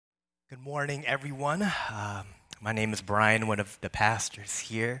Good morning, everyone. My name is Brian, one of the pastors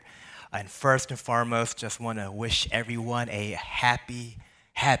here. And first and foremost, just want to wish everyone a happy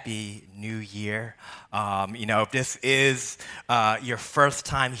new year. If this is your first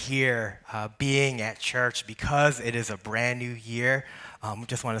time here being at church, because it is a brand new year, we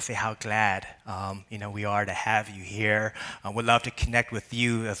just want to say how glad we are to have you here. We'd love to connect with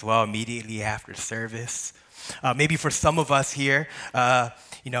you as well immediately after service. Maybe for some of us here,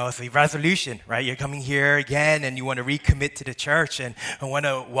 it's a resolution, right? You're coming here again and you want to recommit to the church, and I want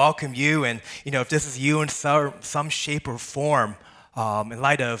to welcome you. And, if this is you in some shape or form, in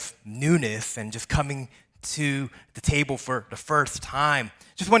light of newness and just coming to the table for the first time,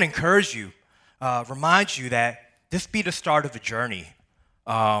 just want to encourage you, remind you that this be the start of a journey.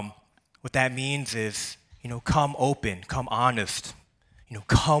 What that means is, come open, come honest.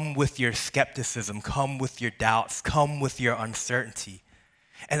 Come with your skepticism, come with your doubts, come with your uncertainty,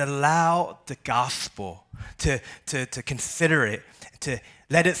 and allow the gospel to consider it, to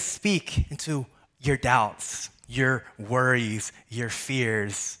let it speak into your doubts, your worries, your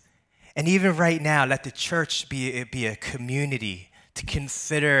fears. And even right now, let the church be a community to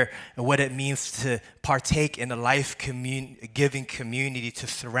consider what it means to partake in a life-giving community to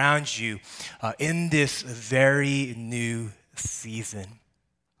surround you in this very new season.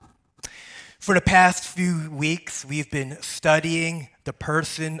 For the past few weeks, we've been studying the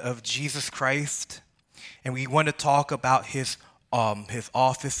person of Jesus Christ, and we want to talk about his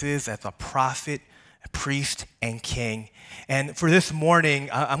offices as a prophet, a priest, and king. And for this morning,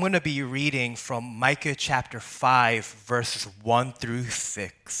 I'm going to be reading from Micah chapter 5, verses 1 through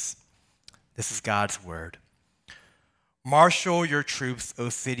 6. This is God's word. Marshal your troops, O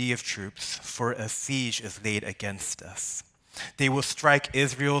city of troops, for a siege is laid against us. They will strike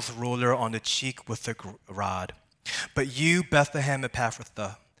Israel's ruler on the cheek with a rod. But you, Bethlehem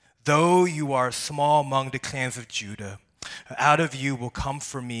Ephrathah, though you are small among the clans of Judah, out of you will come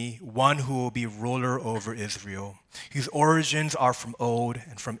for me one who will be ruler over Israel, whose origins are from old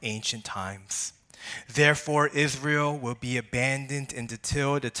and from ancient times. Therefore Israel will be abandoned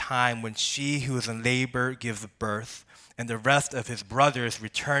until the time when she who is in labor gives birth, and the rest of his brothers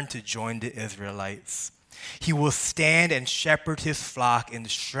return to join the Israelites. He will stand and shepherd his flock in the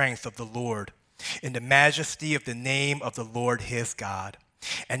strength of the Lord, in the majesty of the name of the Lord his God.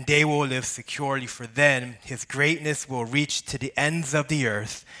 And they will live securely, for then his greatness will reach to the ends of the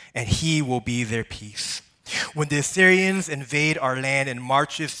earth, and he will be their peace. When the Assyrians invade our land and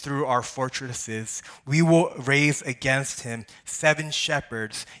marches through our fortresses, we will raise against him 7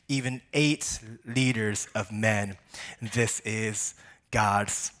 shepherds, even 8 leaders of men. This is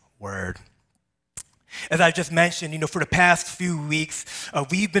God's word. As I just mentioned, for the past few weeks,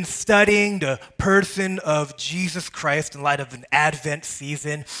 we've been studying the person of Jesus Christ in light of an Advent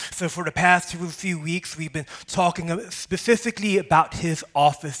season. So for the past few weeks, we've been talking specifically about his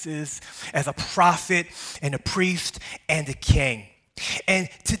offices as a prophet and a priest and a king. And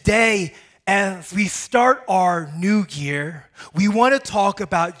today, as we start our new year, we want to talk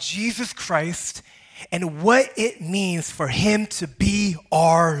about Jesus Christ and what it means for him to be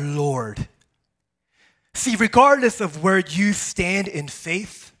our Lord. See, regardless of where you stand in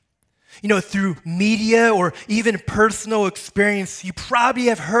faith, through media or even personal experience, you probably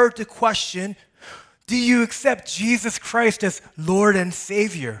have heard the question, do you accept Jesus Christ as Lord and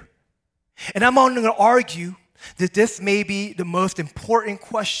Savior? And I'm going to argue that this may be the most important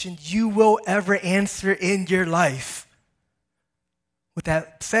question you will ever answer in your life. With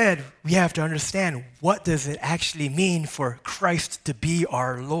that said, we have to understand, what does it actually mean for Christ to be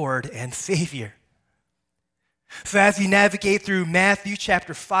our Lord and Savior? So as we navigate through Matthew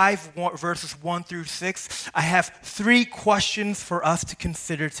chapter 5, verses 1 through 6, I have 3 questions for us to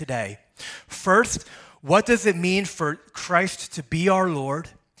consider today. First, what does it mean for Christ to be our Lord?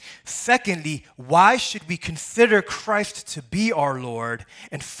 Secondly, why should we consider Christ to be our Lord?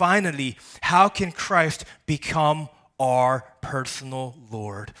 And finally, how can Christ become our personal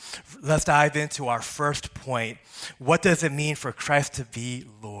Lord? Let's dive into our first point. What does it mean for Christ to be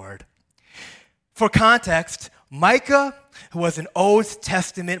Lord? For context, Micah was an Old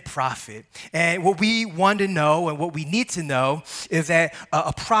Testament prophet. And what we want to know and what we need to know is that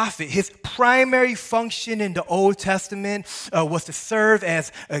a prophet, his primary function in the Old Testament was to serve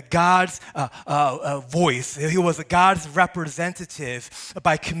as God's voice. He was a God's representative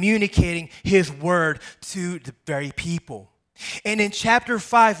by communicating his word to the very people. And in chapter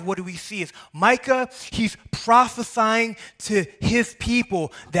 5, what do we see is Micah, he's prophesying to his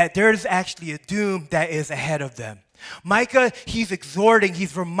people that there's actually a doom that is ahead of them. Micah, he's exhorting,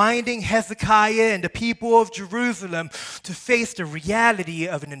 he's reminding Hezekiah and the people of Jerusalem to face the reality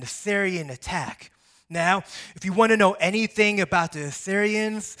of an Assyrian attack. Now, if you want to know anything about the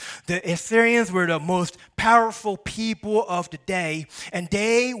Assyrians were the most powerful people of the day, and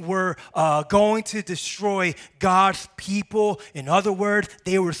they were going to destroy God's people. In other words,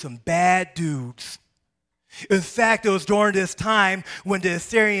 they were some bad dudes. In fact, it was during this time when the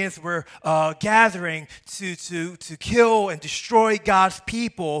Assyrians were gathering to kill and destroy God's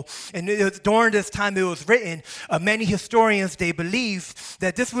people. And during this time it was written, many historians, they believed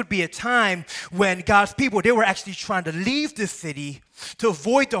that this would be a time when God's people, they were actually trying to leave the city to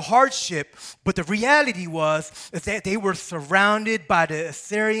avoid the hardship. But the reality is that they were surrounded by the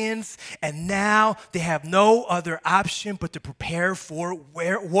Assyrians, and now they have no other option but to prepare for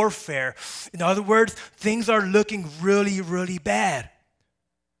warfare. In other words, things are looking really, really bad.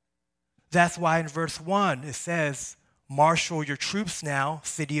 That's why in verse 1 it says, "Marshal your troops now,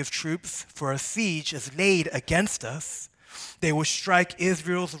 city of troops, for a siege is laid against us. They will strike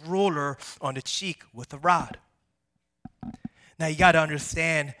Israel's ruler on the cheek with a rod." Now, you got to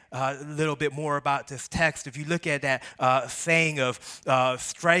understand a little bit more about this text. If you look at that saying of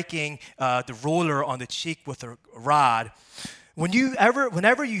striking the ruler on the cheek with a rod,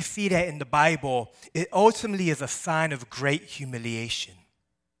 whenever you see that in the Bible, it ultimately is a sign of great humiliation.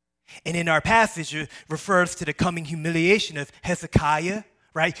 And in our passage, it refers to the coming humiliation of Hezekiah,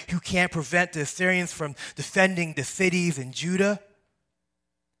 right, who can't prevent the Assyrians from defending the cities in Judah.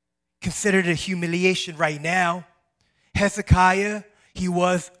 Consider the humiliation right now. Hezekiah, he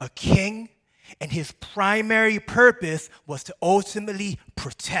was a king, and his primary purpose was to ultimately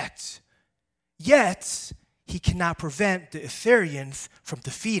protect. Yet, he cannot prevent the Assyrians from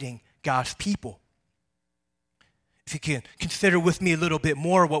defeating God's people. If you can consider with me a little bit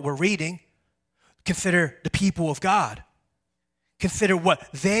more what we're reading, consider the people of God. Consider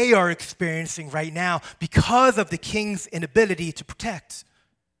what they are experiencing right now because of the king's inability to protect.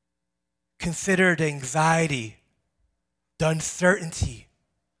 Consider the anxiety, the uncertainty,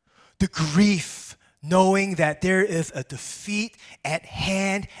 the grief, knowing that there is a defeat at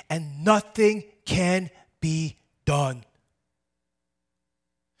hand and nothing can be done.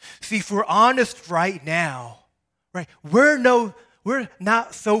 See, if we're honest right now, right, we're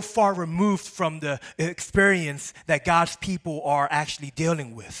not so far removed from the experience that God's people are actually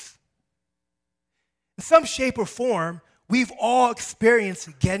dealing with. In some shape or form, we've all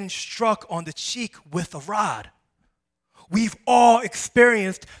experienced getting struck on the cheek with a rod. We've all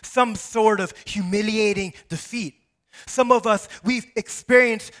experienced some sort of humiliating defeat. Some of us, we've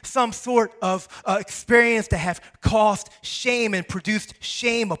experienced some sort of experience that have caused shame and produced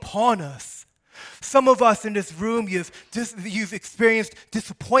shame upon us. Some of us in this room, you've experienced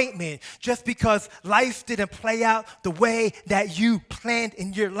disappointment just because life didn't play out the way that you planned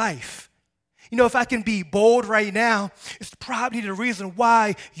in your life. You know, if I can be bold right now, it's probably the reason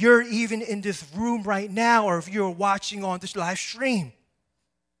why you're even in this room right now, or if you're watching on this live stream.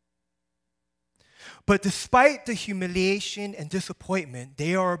 But despite the humiliation and disappointment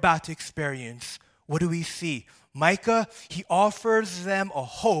they are about to experience, what do we see? Micah, he offers them a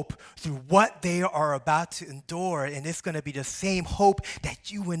hope through what they are about to endure, and it's going to be the same hope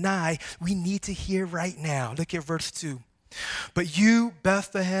that you and we need to hear right now. Look at verse 2. "But you,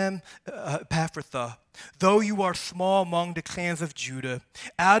 Bethlehem Ephrathah, though you are small among the clans of Judah,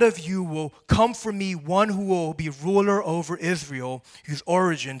 out of you will come for me one who will be ruler over Israel, whose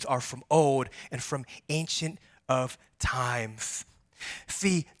origins are from old and from ancient of times."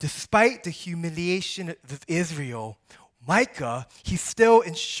 See, despite the humiliation of Israel, Micah, he's still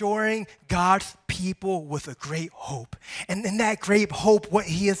ensuring God's people with a great hope. And in that great hope, what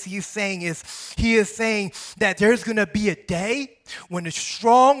he is saying that there's going to be a day when a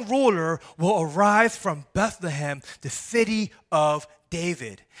strong ruler will arise from Bethlehem, the city of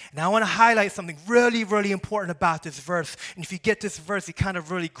David. And I want to highlight something really, really important about this verse. And if you get this verse, you kind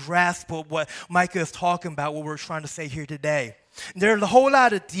of really grasp what Micah is talking about, what we're trying to say here today. There are a whole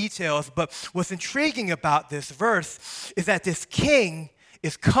lot of details, but what's intriguing about this verse is that this king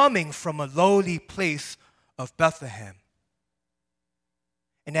is coming from a lowly place of Bethlehem.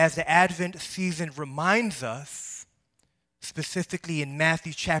 And as the Advent season reminds us, specifically in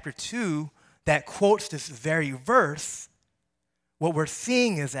Matthew chapter 2, that quotes this very verse, what we're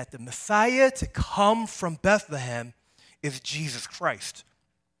seeing is that the Messiah to come from Bethlehem is Jesus Christ.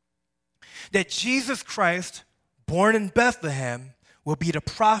 That Jesus Christ, born in Bethlehem, will be the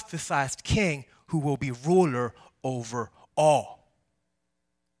prophesied king who will be ruler over all.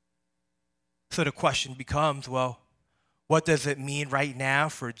 So the question becomes, well, What does it mean right now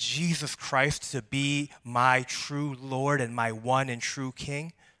for Jesus Christ to be my true Lord and my one and true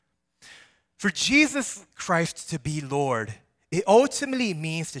King? For Jesus Christ to be Lord, it ultimately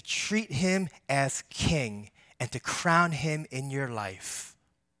means to treat him as king and to crown him in your life.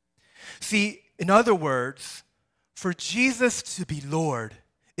 See, in other words, for Jesus to be Lord,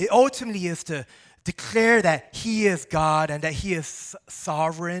 it ultimately is to declare that he is God and that he is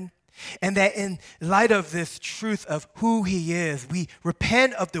sovereign, and that in light of this truth of who he is, we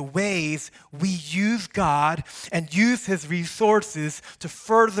repent of the ways we use God and use his resources to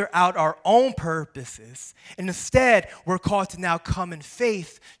further out our own purposes. And instead, we're called to now come in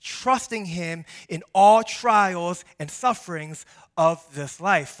faith, trusting him in all trials and sufferings of this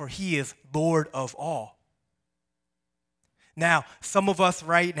life, for he is Lord of all. Now, some of us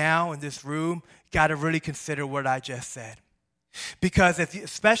right now in this room got to really consider what I just said. Because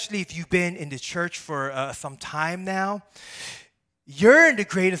especially if you've been in the church for some time now, you're in the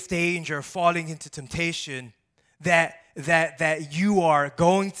greatest danger of falling into temptation that you are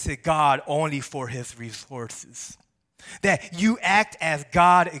going to God only for his resources. That you act as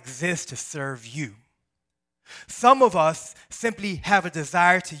God exists to serve you. Some of us simply have a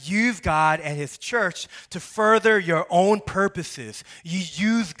desire to use God and his church to further your own purposes. You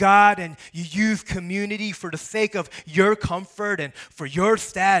use God and you use community for the sake of your comfort and for your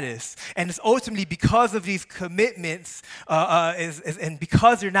status. And it's ultimately because of these commitments and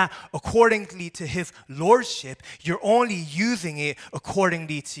because you're not accordingly to his lordship, you're only using it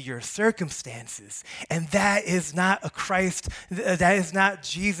accordingly to your circumstances. And that is not a Christ, that is not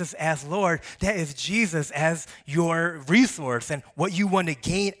Jesus as Lord, that is Jesus as your resource and what you want to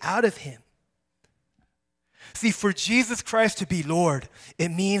gain out of him. See, for Jesus Christ to be Lord, it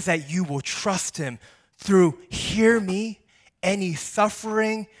means that you will trust him through, hear me, any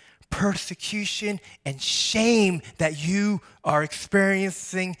suffering, persecution, and shame that you are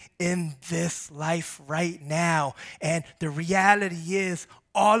experiencing in this life right now. And the reality is,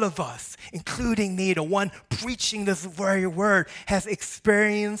 all of us, including me, the one preaching this very word, has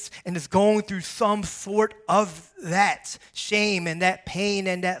experienced and is going through some sort of that shame and that pain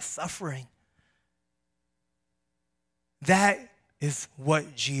and that suffering. That is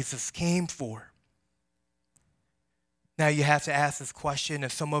what Jesus came for. Now you have to ask this question,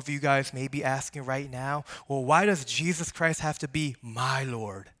 and some of you guys may be asking right now, well, why does Jesus Christ have to be my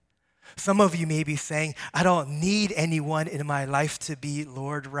Lord? Some of you may be saying, I don't need anyone in my life to be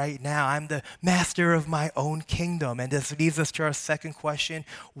Lord right now. I'm the master of my own kingdom. And this leads us to our second question.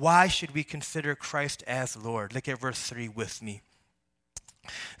 Why should we consider Christ as Lord? Look at verse 3 with me.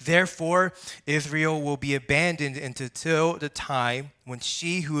 Therefore, Israel will be abandoned until the time when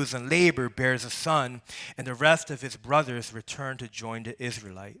she who is in labor bears a son, and the rest of his brothers return to join the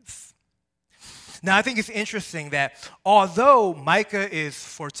Israelites. Now, I think it's interesting that although Micah is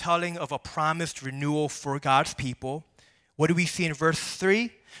foretelling of a promised renewal for God's people, what do we see in verse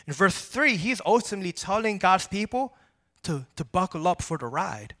 3? In verse 3, he's ultimately telling God's people to buckle up for the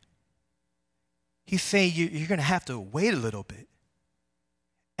ride. He's saying you're going to have to wait a little bit.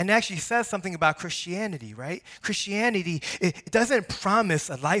 And actually says something about Christianity, right? Christianity, it doesn't promise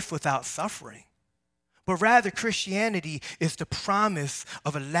a life without suffering. But rather, Christianity is the promise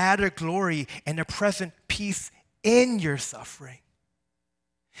of a latter glory and a present peace in your suffering.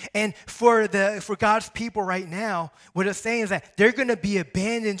 And for God's people right now, what it's saying is that they're going to be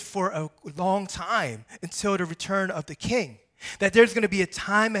abandoned for a long time until the return of the King. That there's going to be a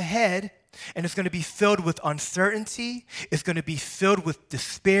time ahead, and it's going to be filled with uncertainty. It's going to be filled with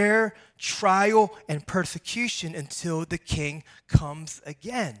despair, trial, and persecution until the King comes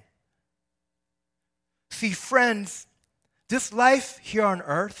again. See, friends, this life here on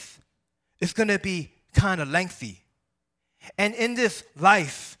earth is going to be kind of lengthy. And in this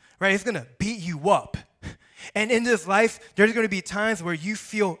life, right, it's going to beat you up. And in this life, there's going to be times where you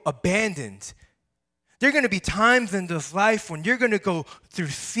feel abandoned. There are going to be times in this life when you're going to go through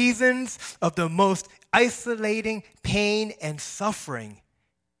seasons of the most isolating pain and suffering.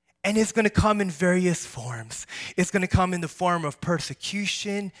 And it's going to come in various forms. It's going to come in the form of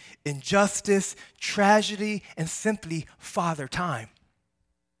persecution, injustice, tragedy, and simply Father Time.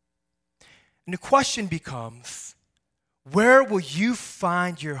 And the question becomes, where will you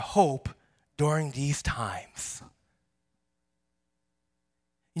find your hope during these times?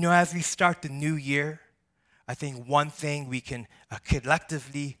 You know, as we start the new year, I think one thing we can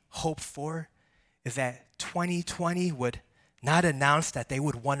collectively hope for is that 2020 would not announce that they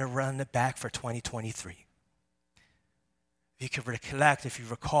would want to run it back for 2023. If you can recollect, if you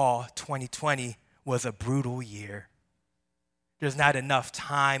recall, 2020 was a brutal year. There's not enough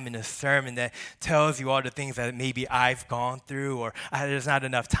time in a sermon that tells you all the things that maybe I've gone through, or there's not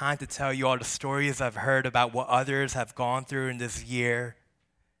enough time to tell you all the stories I've heard about what others have gone through in this year.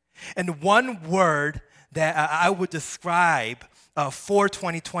 And one word that I would describe for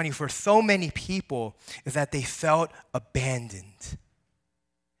 2020 for so many people is that they felt abandoned.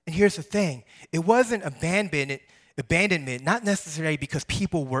 And here's the thing, it wasn't abandonment, not necessarily because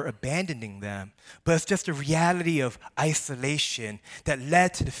people were abandoning them, but it's just a reality of isolation that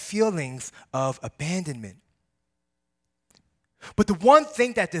led to the feelings of abandonment. But the one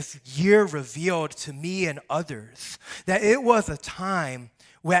thing that this year revealed to me and others, that it was a time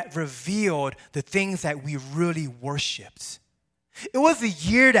that revealed the things that we really worshiped. It was a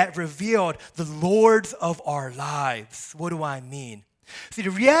year that revealed the Lords of our lives. What do I mean? See,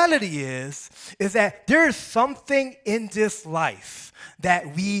 the reality is that there is something in this life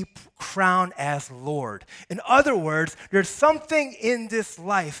that we crown as Lord. In other words, there's something in this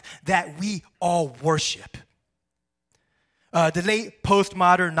life that we all worship. The late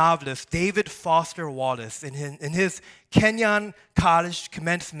postmodern novelist David Foster Wallace, in his Kenyon College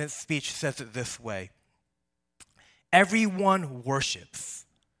commencement speech, says it this way: everyone worships.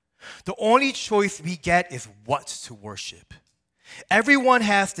 The only choice we get is what to worship. Everyone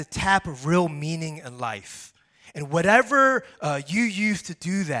has to tap real meaning in life. And whatever you use to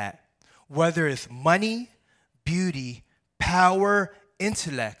do that, whether it's money, beauty, power,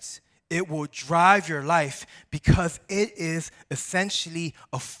 intellect, it will drive your life because it is essentially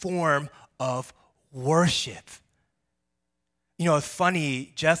a form of worship. You know, it's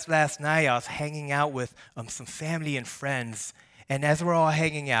funny, just last night I was hanging out with some family and friends, and as we're all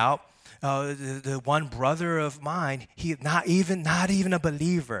hanging out, the one brother of mine, he's not even a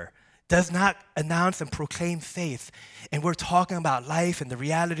believer, does not announce and proclaim faith. And we're talking about life and the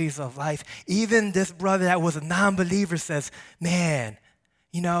realities of life. Even this brother that was a non-believer says, man,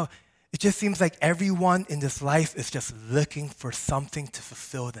 you know, it just seems like everyone in this life is just looking for something to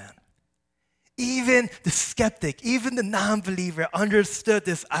fulfill them. Even the skeptic, even the non-believer understood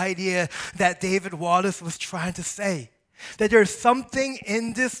this idea that David Wallace was trying to say. That there's something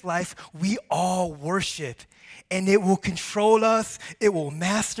in this life we all worship, and it will control us, it will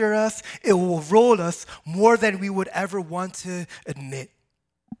master us, it will rule us more than we would ever want to admit.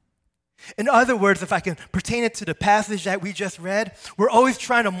 In other words, if I can pertain it to the passage that we just read, we're always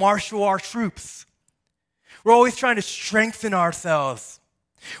trying to marshal our troops. We're always trying to strengthen ourselves.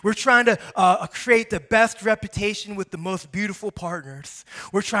 We're trying to create the best reputation with the most beautiful partners.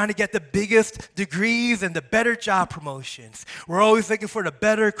 We're trying to get the biggest degrees and the better job promotions. We're always looking for the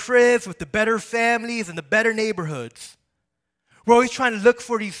better cribs with the better families and the better neighborhoods. We're always trying to look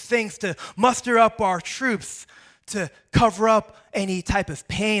for these things to muster up our troops, to cover up any type of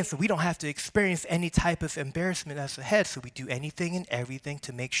pain so we don't have to experience any type of embarrassment as ahead. So we do anything and everything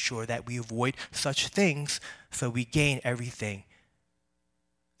to make sure that we avoid such things so we gain everything.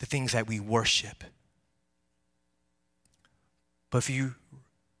 The things that we worship. But if you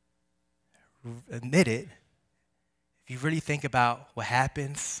admit it, if you really think about what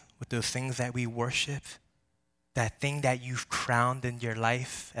happens with those things that we worship, that thing that you've crowned in your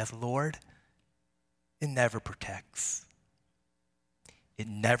life as Lord, it never protects. It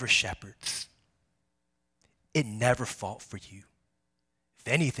never shepherds. It never fought for you. If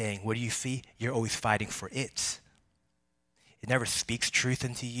anything, what do you see? You're always fighting for it. It never speaks truth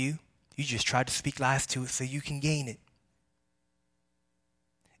into you. You just try to speak lies to it so you can gain it.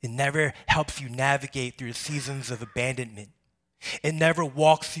 It never helps you navigate through the seasons of abandonment. It never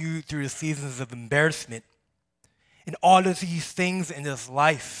walks you through the seasons of embarrassment. And all of these things in this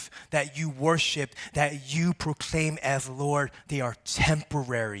life that you worship, that you proclaim as Lord, they are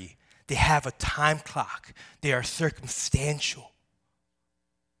temporary. They have a time clock. They are circumstantial.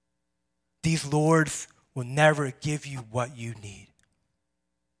 These lords will never give you what you need.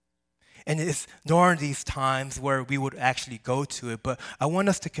 And it's during these times where we would actually go to it, but I want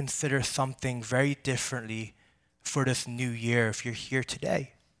us to consider something very differently for this new year if you're here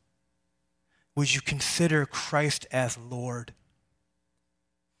today. Would you consider Christ as Lord?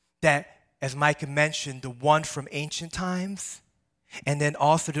 That, as Micah mentioned, the one from ancient times, and then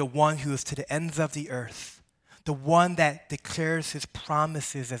also the one who is to the ends of the earth, the one that declares his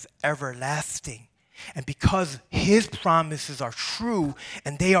promises as everlasting. And because his promises are true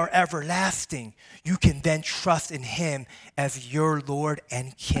and they are everlasting, you can then trust in him as your Lord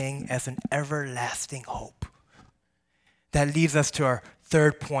and King, as an everlasting hope. That leads us to our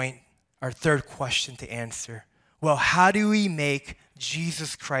third point, our third question to answer. Well, how do we make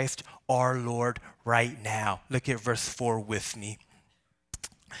Jesus Christ our Lord right now? Look at verse 4 with me.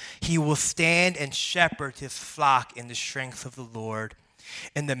 He will stand and shepherd his flock in the strength of the Lord,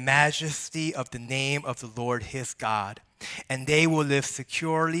 in the majesty of the name of the Lord his God. And they will live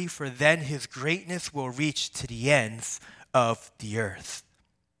securely, for then his greatness will reach to the ends of the earth.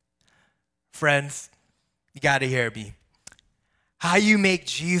 Friends, you got to hear me. How you make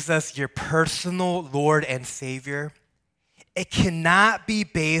Jesus your personal Lord and Savior, it cannot be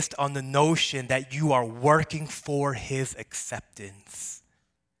based on the notion that you are working for his acceptance,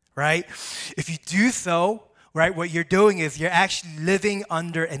 right? If you do so, right, what you're doing is you're actually living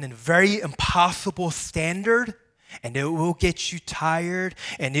under a very impossible standard, and it will get you tired,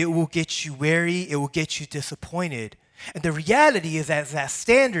 and it will get you weary, it will get you disappointed. And the reality is that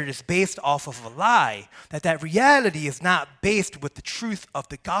standard is based off of a lie, that reality is not based with the truth of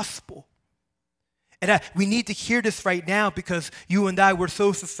the gospel. And we need to hear this right now, because you and I were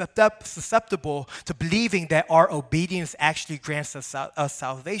so susceptible to believing that our obedience actually grants us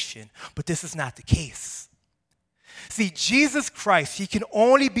salvation. But this is not the case. See, Jesus Christ, he can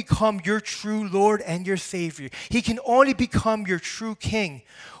only become your true Lord and your Savior. He can only become your true King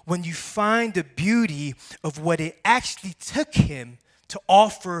when you find the beauty of what it actually took him to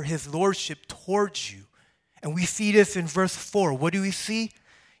offer his lordship towards you. And we see this in verse 4. What do we see?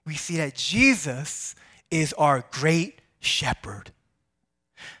 We see that Jesus is our great shepherd.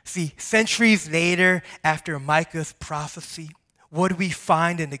 See, centuries later, after Micah's prophecy, what do we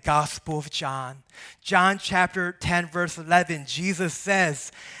find in the Gospel of John? John chapter 10, verse 11, Jesus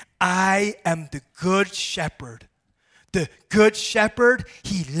says, I am the good shepherd. The good shepherd,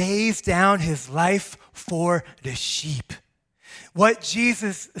 he lays down his life for the sheep. What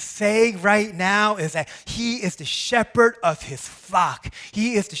Jesus is saying right now is that he is the shepherd of his flock.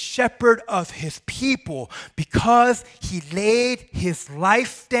 He is the shepherd of his people because he laid his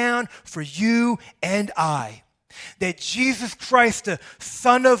life down for you and I. That Jesus Christ, the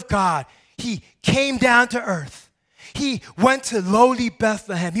Son of God, he came down to earth. He went to lowly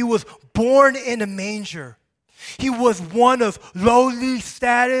Bethlehem. He was born in a manger. He was one of lowly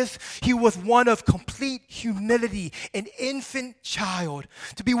status. He was one of complete humility, an infant child,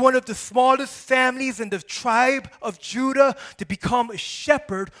 to be one of the smallest families in the tribe of Judah, to become a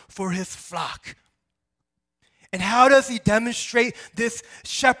shepherd for his flock. And how does he demonstrate this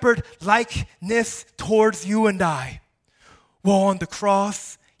shepherd likeness towards you and I? Well, on the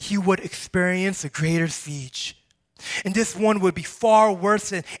cross, he would experience a greater siege. And this one would be far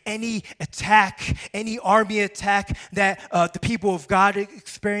worse than any attack, any army attack that the people of God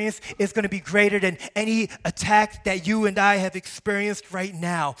experience. Is going to be greater than any attack that you and I have experienced right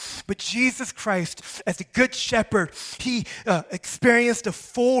now. But Jesus Christ, as the good shepherd, he experienced the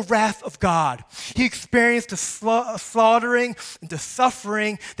full wrath of God. He experienced the slaughtering and the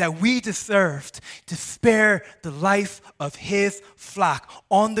suffering that we deserved to spare the life of his flock.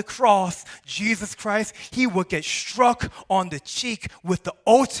 On the cross, Jesus Christ, he would get struck on the cheek with the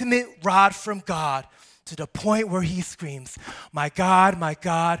ultimate rod from God, to the point where he screams, my God,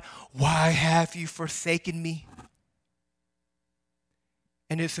 why have you forsaken me?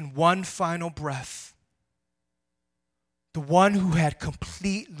 And it's in one final breath, the one who had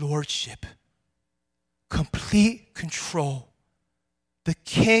complete lordship, complete control, the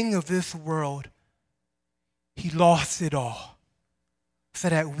king of this world, he lost it all so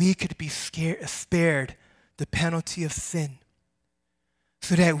that we could be spared the penalty of sin,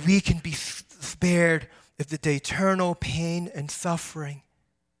 so that we can be spared of the eternal pain and suffering.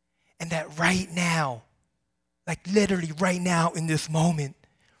 And that right now, like literally right now in this moment,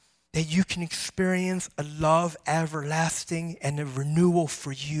 that you can experience a love everlasting and a renewal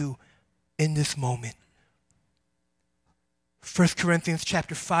for you in this moment. 1 Corinthians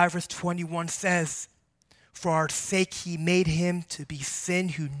chapter 5, verse 21 says, for our sake he made him to be sin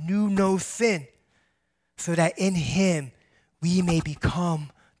who knew no sin, so that in him we may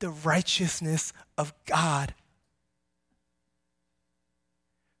become the righteousness of God.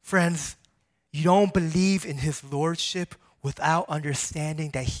 Friends, you don't believe in his lordship without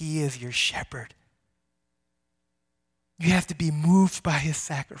understanding that he is your shepherd. You have to be moved by his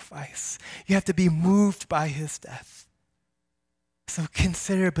sacrifice. You have to be moved by his death. So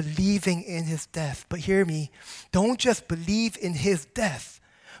consider believing in his death. But hear me, don't just believe in his death,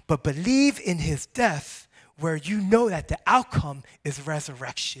 but believe in his death where you know that the outcome is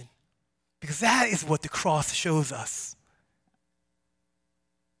resurrection. Because that is what the cross shows us.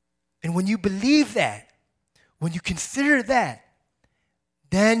 And when you believe that, when you consider that,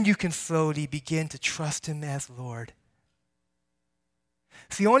 then you can slowly begin to trust him as Lord.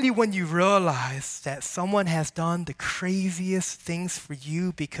 See, only when you realize that someone has done the craziest things for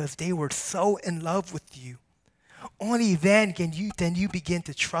you because they were so in love with you, Only then can you begin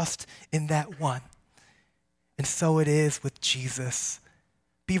to trust in that one. And so it is with Jesus.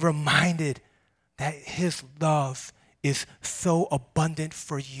 Be reminded that his love is so abundant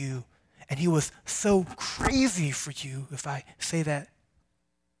for you. And he was so crazy for you, if I say that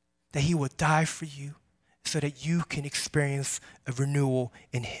he would die for you so that you can experience a renewal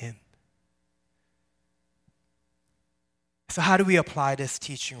in him. So how do we apply this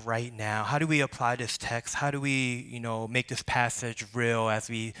teaching right now? How do we apply this text? How do we, make this passage real as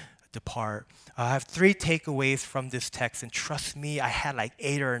we depart? I have 3 takeaways from this text, and trust me, I had like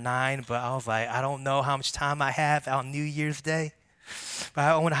 8 or 9, but I was like, I don't know how much time I have on New Year's Day. But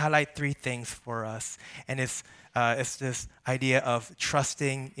I want to highlight 3 things for us, and it's this idea of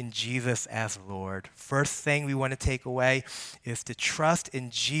trusting in Jesus as Lord. First thing we want to take away is to trust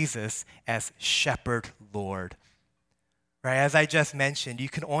in Jesus as Shepherd Lord. Right, as I just mentioned, you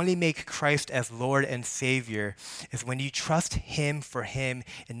can only make Christ as Lord and Savior is when you trust him for him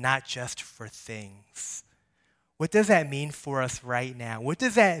and not just for things. What does that mean for us right now? What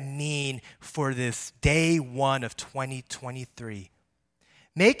does that mean for this day 1 of 2023?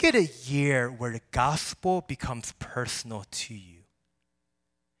 Make it a year where the gospel becomes personal to you.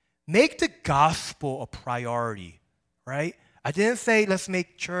 Make the gospel a priority, right? I didn't say let's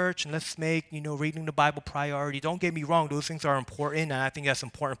make church and let's make, reading the Bible priority. Don't get me wrong, those things are important, and I think that's an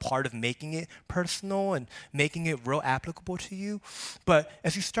important part of making it personal and making it real applicable to you. But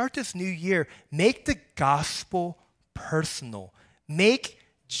as you start this new year, make the gospel personal. Make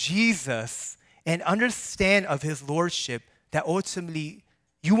Jesus and understand of his lordship that ultimately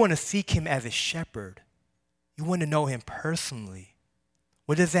you want to seek him as a shepherd. You want to know him personally.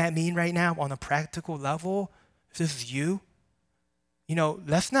 What does that mean right now on a practical level? If this is you,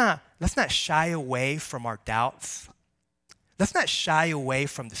 let's not shy away from our doubts. Let's not shy away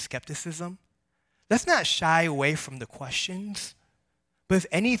from the skepticism. Let's not shy away from the questions. But if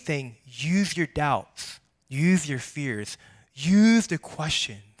anything, use your doubts, use your fears, use the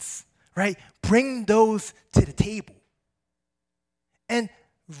questions, right? Bring those to the table. And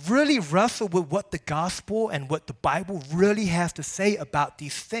really wrestle with what the gospel and what the Bible really has to say about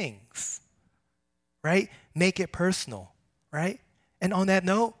these things, right? Make it personal, right? And on that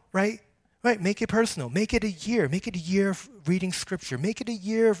note, right, make it personal. Make it a year. Make it a year of reading Scripture. Make it a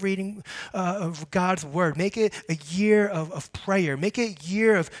year of reading of God's Word. Make it a year of prayer. Make it a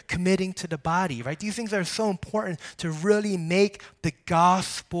year of committing to the body, right? These things are so important to really make the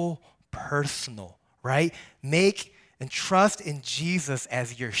gospel personal, right? Make and trust in Jesus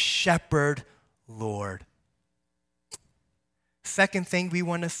as your shepherd, Lord. Second thing we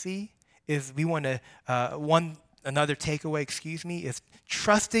want to see is another takeaway, is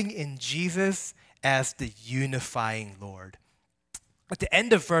trusting in Jesus as the unifying Lord. At the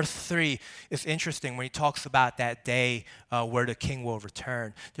end of verse 3, it's interesting when he talks about that day where the king will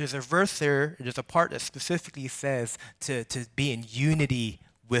return. There's a verse there, there's a part that specifically says to be in unity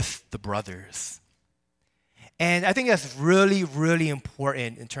with the brothers. And I think that's really, really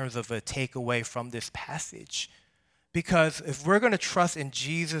important in terms of a takeaway from this passage. Because if we're going to trust in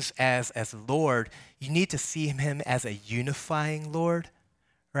Jesus as Lord, you need to see him as a unifying Lord,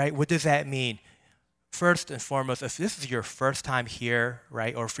 right? What does that mean? First and foremost, if this is your first time here,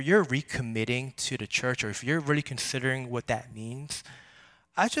 right, or if you're recommitting to the church, or if you're really considering what that means,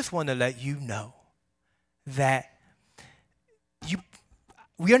 I just want to let you know that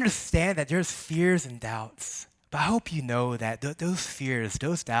we understand that there's fears and doubts, but I hope you know that those fears,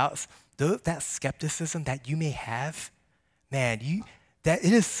 those doubts, that skepticism that you may have, man, that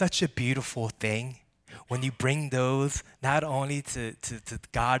it is such a beautiful thing when you bring those not only to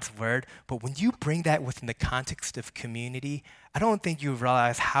God's word, but when you bring that within the context of community, I don't think you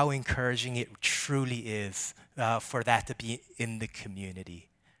realize how encouraging it truly is for that to be in the community,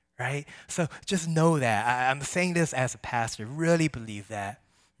 right? So just know that. I'm saying this as a pastor, really believe that,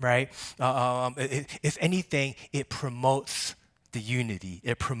 right? If anything, it promotes the unity.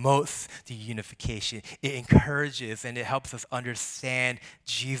 It promotes the unification. It encourages and it helps us understand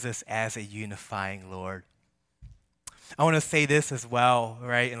Jesus as a unifying Lord. I want to say this as well,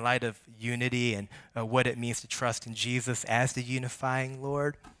 right, in light of unity and what it means to trust in Jesus as the unifying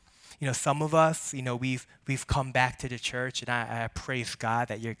Lord. Some of us, we've come back to the church, and I praise God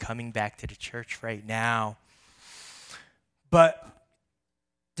that you're coming back to the church right now. But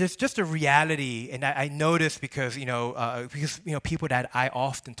there's just a reality, and I notice because people that I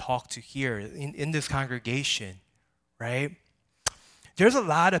often talk to here in this congregation, right? There's a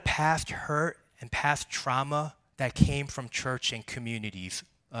lot of past hurt and past trauma that came from church and communities,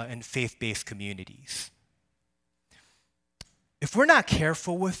 and faith-based communities. If we're not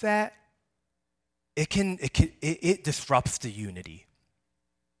careful with that, it disrupts the unity.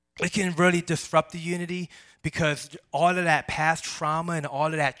 It can really disrupt the unity because all of that past trauma and all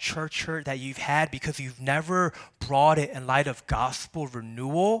of that church hurt that you've had because you've never brought it in light of gospel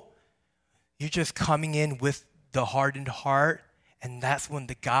renewal, you're just coming in with the hardened heart, and that's when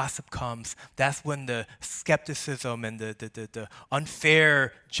the gossip comes. That's when the skepticism and the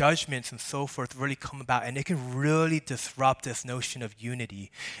unfair judgments and so forth really come about, and it can really disrupt this notion of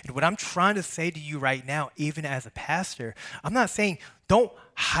unity. And what I'm trying to say to you right now, even as a pastor, I'm not saying don't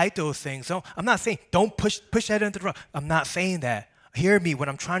hide those things. I'm not saying don't push that into the rug. I'm not saying that. Hear me. What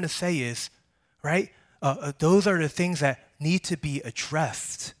I'm trying to say is, right, those are the things that need to be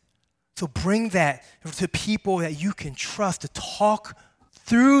addressed. So bring that to people that you can trust to talk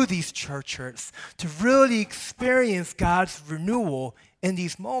through these church hurts, to really experience God's renewal in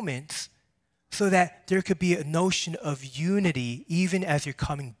these moments so that there could be a notion of unity even as you're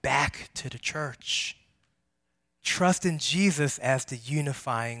coming back to the church. Trust in Jesus as the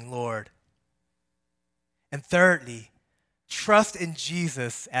unifying Lord. And thirdly, trust in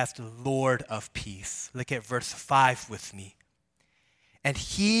Jesus as the Lord of peace. Look at verse 5 with me. And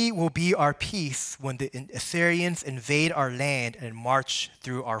he will be our peace when the Assyrians invade our land and march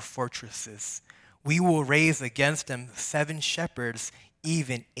through our fortresses. We will raise against them 7 shepherds,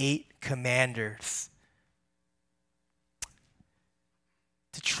 even 8 commanders.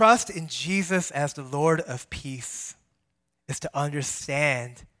 To trust in Jesus as the Lord of peace is to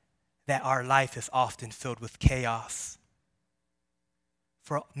understand that our life is often filled with chaos.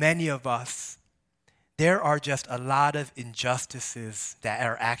 For many of us, there are just a lot of injustices that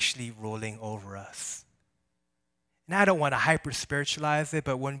are actually rolling over us. And I don't want to hyper-spiritualize it,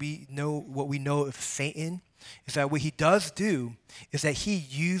 but when we know what we know of Satan, is that what he does do is that he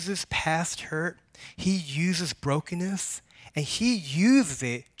uses past hurt, he uses brokenness, and he uses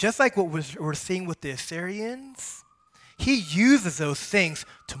it, just like what we're seeing with the Assyrians, he uses those things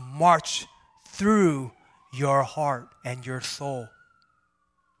to march through your heart and your soul.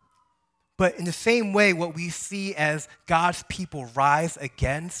 But in the same way, what we see as God's people rise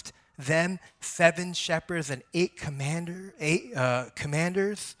against them, 7 shepherds and 8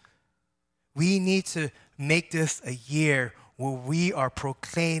 commanders, we need to make this a year where we are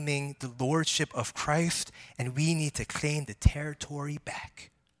proclaiming the lordship of Christ, and we need to claim the territory back.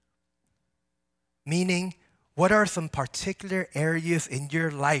 Meaning, what are some particular areas in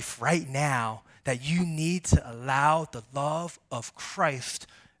your life right now that you need to allow the love of Christ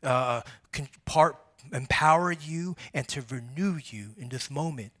empower you and to renew you in this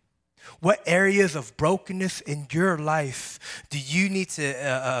moment? What areas of brokenness in your life do you need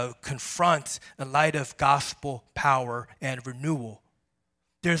to confront in light of gospel power and renewal?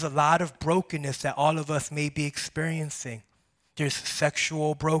 There's a lot of brokenness that all of us may be experiencing. There's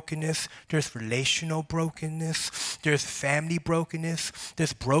sexual brokenness, there's relational brokenness, there's family brokenness,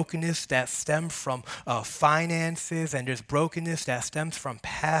 there's brokenness that stems from finances, and there's brokenness that stems from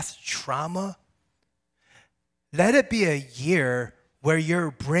past trauma. Let it be a year where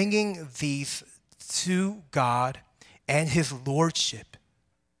you're bringing these to God and his lordship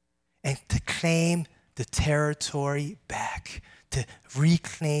and to claim the territory back, to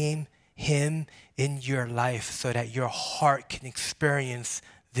reclaim him in your life so that your heart can experience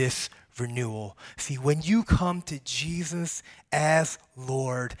this renewal. See, when you come to Jesus as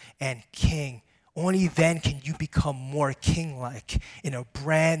Lord and King, only then can you become more king-like in a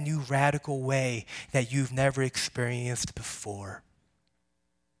brand new radical way that you've never experienced before.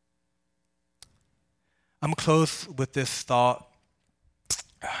 I'm going to close with this thought,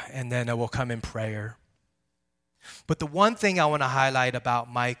 and then I will come in prayer. But the one thing I want to highlight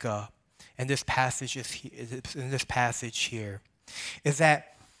about Micah in this passage here is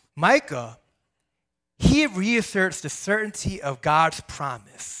that Micah, he reasserts the certainty of God's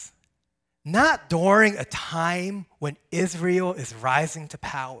promise, not during a time when Israel is rising to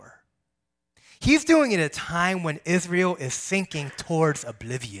power. He's doing it at a time when Israel is sinking towards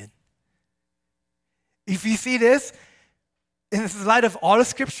oblivion. If you see this, in the light of all the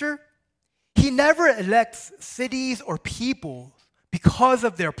scripture, he never elects cities or people because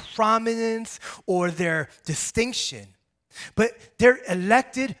of their prominence or their distinction, but they're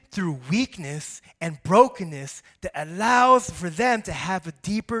elected through weakness and brokenness that allows for them to have a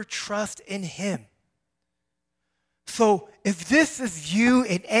deeper trust in him. So if this is you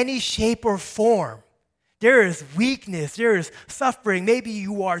in any shape or form, there is weakness, there is suffering. Maybe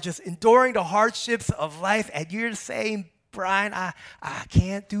you are just enduring the hardships of life and you're saying, Brian, I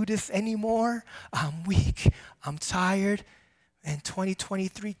can't do this anymore. I'm weak. I'm tired. And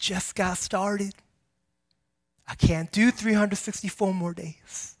 2023 just got started. I can't do 364 more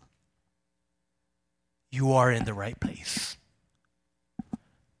days. you are in the right place.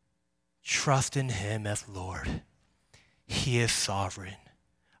 Trust in him as Lord. He is sovereign.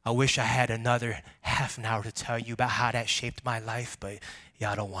 I wish I had another half an hour to tell you about how that shaped my life, but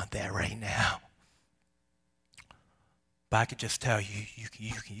y'all don't want that right now. But I could just tell you, you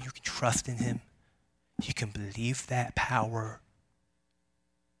can trust in him. You can believe that power,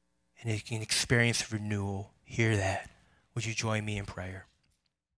 and you can experience renewal. Hear that. Would you join me in prayer?